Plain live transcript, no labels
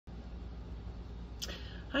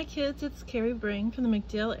Hi kids, it's Carrie Brain from the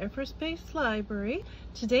MacDill Air Force Base Library.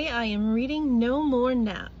 Today I am reading No More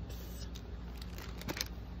Naps.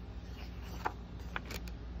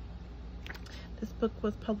 This book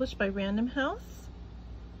was published by Random House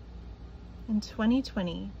in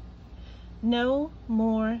 2020. No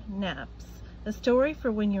More Naps. A story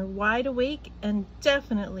for when you're wide awake and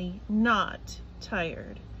definitely not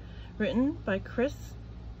tired. Written by Chris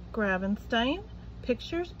Grabenstein.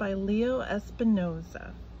 Pictures by Leo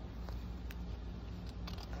Espinosa.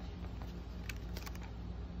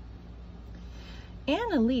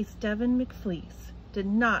 Annalise Devon McFleece did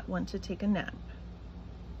not want to take a nap.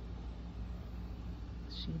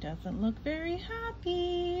 She doesn't look very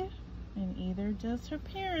happy, and either does her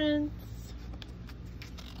parents.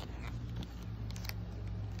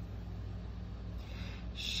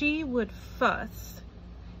 She would fuss,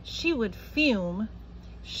 she would fume,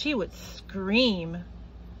 she would scream,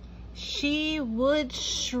 she would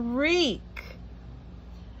shriek,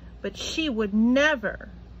 but she would never,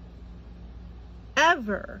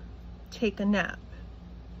 ever take a nap.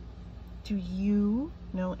 Do you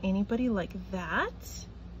know anybody like that?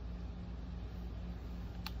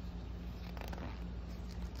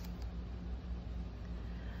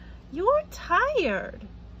 "You're tired,"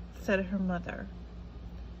 said her mother.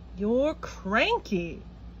 "You're cranky,"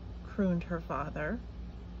 crooned her father.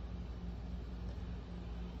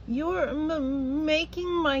 "You're making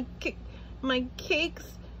my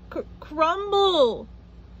cakes crumble,"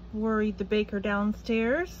 worried the baker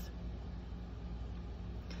downstairs.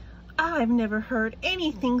 "I've never heard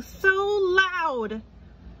anything so loud,"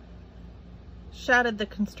 shouted the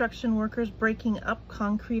construction workers breaking up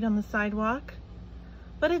concrete on the sidewalk.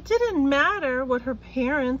 But it didn't matter what her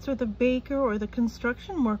parents or the baker or the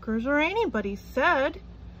construction workers or anybody said.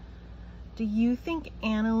 Do you think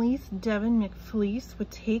Annalise Devon McFleece would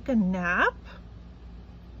take a nap?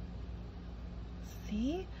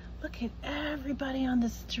 See? Look at everybody on the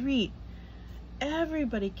street.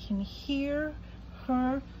 Everybody can hear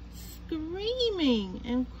her screaming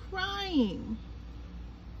and crying.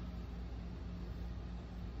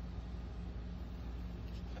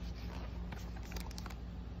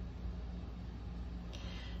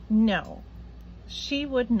 No, she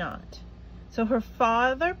would not. So her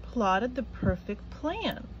father plotted the perfect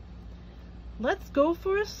plan. "Let's go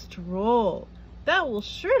for a stroll. That will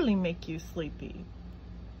surely make you sleepy."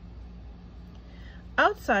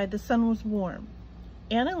 Outside, the sun was warm.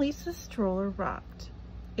 Annalise's stroller rocked.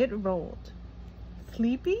 It rolled.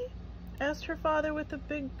 "Sleepy?" asked her father with a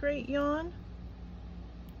big, great yawn.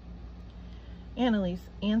 Annalise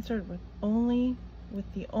answered with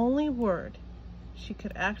the only word she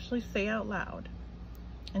could actually say out loud.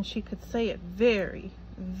 And she could say it very,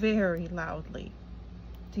 very loudly.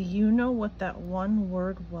 Do you know what that one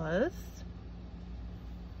word was?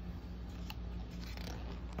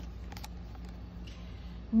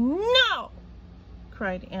 "No!"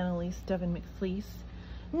 cried Annalise Devon McFleece.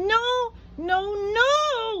 "No, no,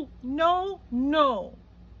 no, no, no."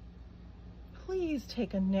 "Please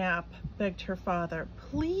take a nap," begged her father.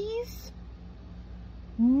 "Please?"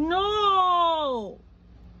 "No!"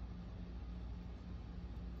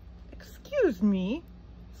 "Excuse me,"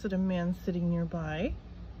 said a man sitting nearby.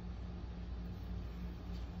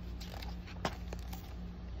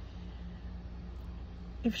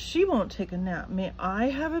 "If she won't take a nap, may I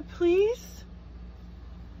have it, please?"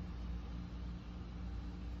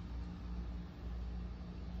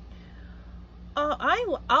 "I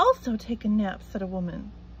will also take a nap," said a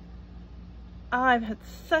woman. "I've had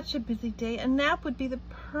such a busy day. A nap would be the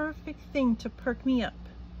perfect thing to perk me up."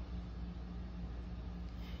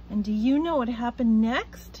 And do you know what happened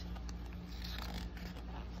next?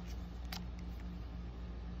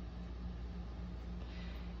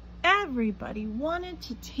 Everybody wanted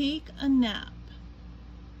to take a nap.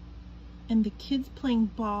 And the kids playing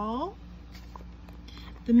ball,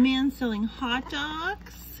 the man selling hot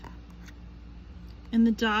dogs, and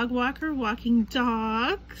the dog walker walking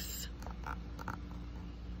dogs,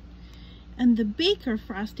 and the baker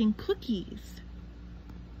frosting cookies,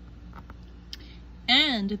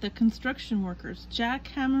 and the construction workers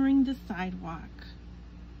jackhammering the sidewalk,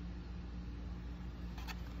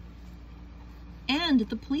 and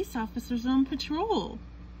the police officers on patrol,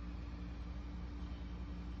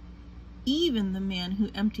 even the man who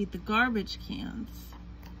emptied the garbage cans,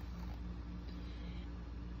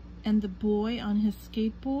 and the boy on his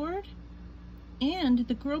skateboard, and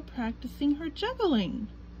the girl practicing her juggling.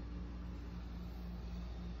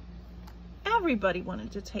 Everybody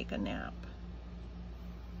wanted to take a nap.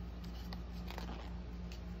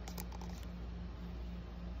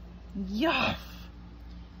 Yuff!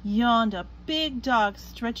 yawned a big dog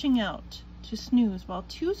stretching out to snooze while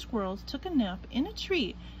 2 squirrels took a nap in a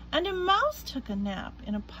tree and a mouse took a nap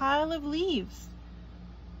in a pile of leaves.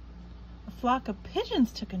 A flock of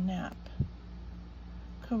pigeons took a nap.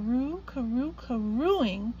 Caroo, caroo,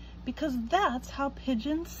 carooing, because that's how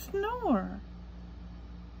pigeons snore.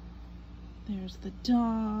 There's the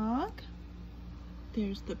dog.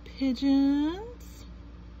 There's the pigeons.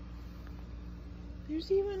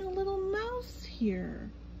 There's even a little mouse here.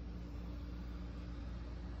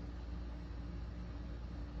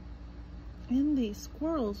 And the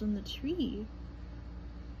squirrels in the tree.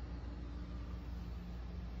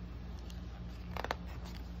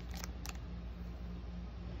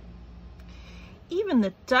 Even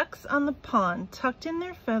the ducks on the pond tucked in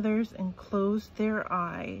their feathers and closed their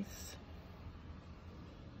eyes.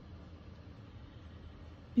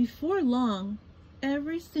 Before long,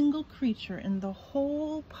 every single creature in the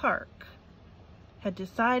whole park had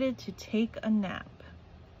decided to take a nap.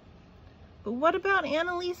 But what about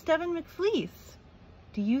Annalise Devon McFleece?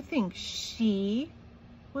 Do you think she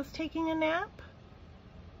was taking a nap?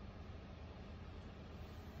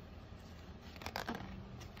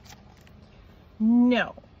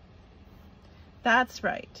 No, that's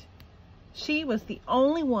right. She was the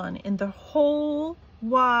only one in the whole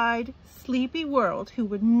wide, sleepy world who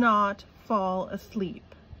would not fall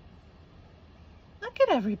asleep. Look at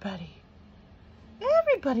everybody.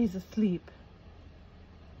 Everybody's asleep.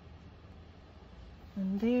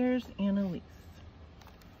 And there's Annalise.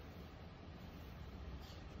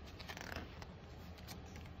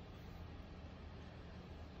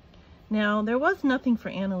 Now, there was nothing for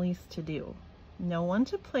Annalise to do. No one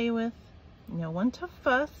to play with, no one to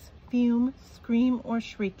fuss, fume, scream, or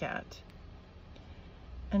shriek at.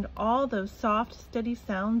 And all those soft, steady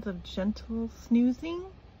sounds of gentle snoozing,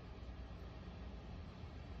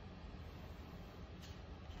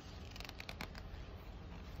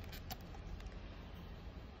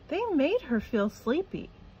 they made her feel sleepy.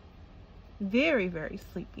 Very, very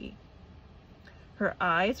sleepy. Her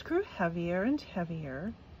eyes grew heavier and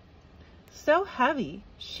heavier. So heavy,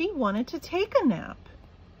 she wanted to take a nap.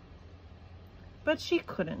 But she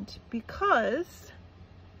couldn't because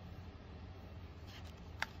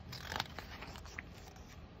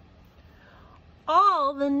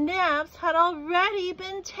all the naps had already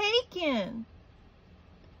been taken.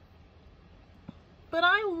 But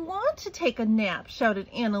I want to take a nap, shouted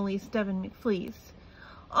Annalise Devon McFleece.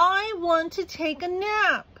 I want to take a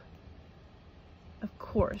nap. Of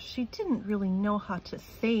course, she didn't really know how to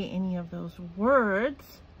say any of those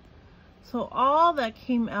words. So all that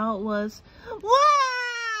came out was,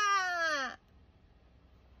 "Wah!"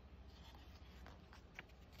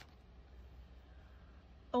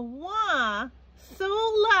 A wah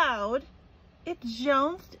so loud, it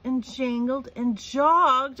jounced and jangled and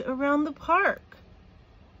jogged around the park.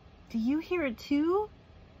 Do you hear it too?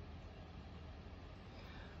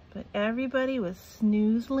 But everybody was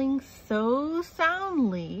snoozling so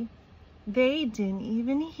soundly, they didn't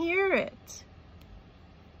even hear it.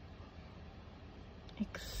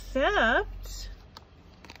 Except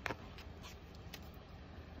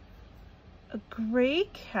a gray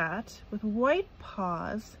cat with white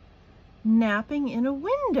paws napping in a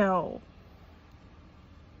window.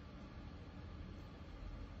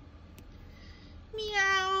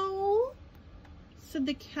 Meow, said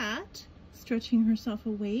the cat, stretching herself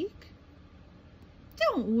awake.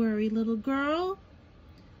 Don't worry, little girl.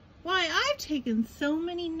 Why, I've taken so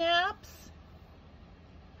many naps.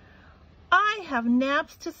 I have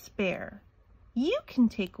naps to spare. You can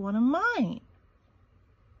take one of mine.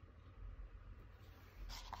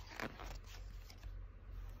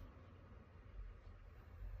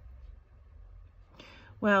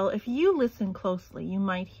 Well, if you listen closely, you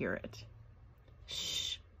might hear it.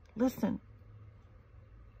 Shh, listen.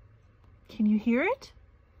 Can you hear it?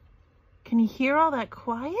 Can you hear all that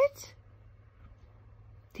quiet?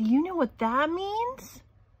 Do you know what that means?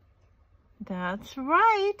 That's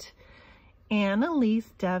right.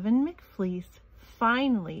 Annalise Devon McFleece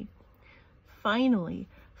finally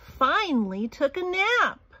took a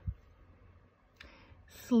nap.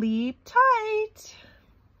 Sleep tight.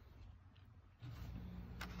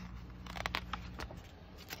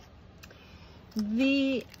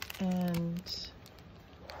 The end.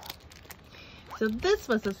 So this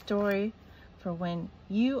was a story for when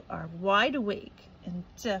you are wide awake and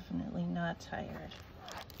definitely not tired.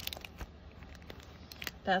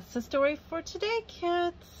 That's the story for today,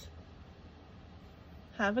 kids.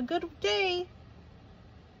 Have a good day.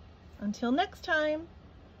 Until next time.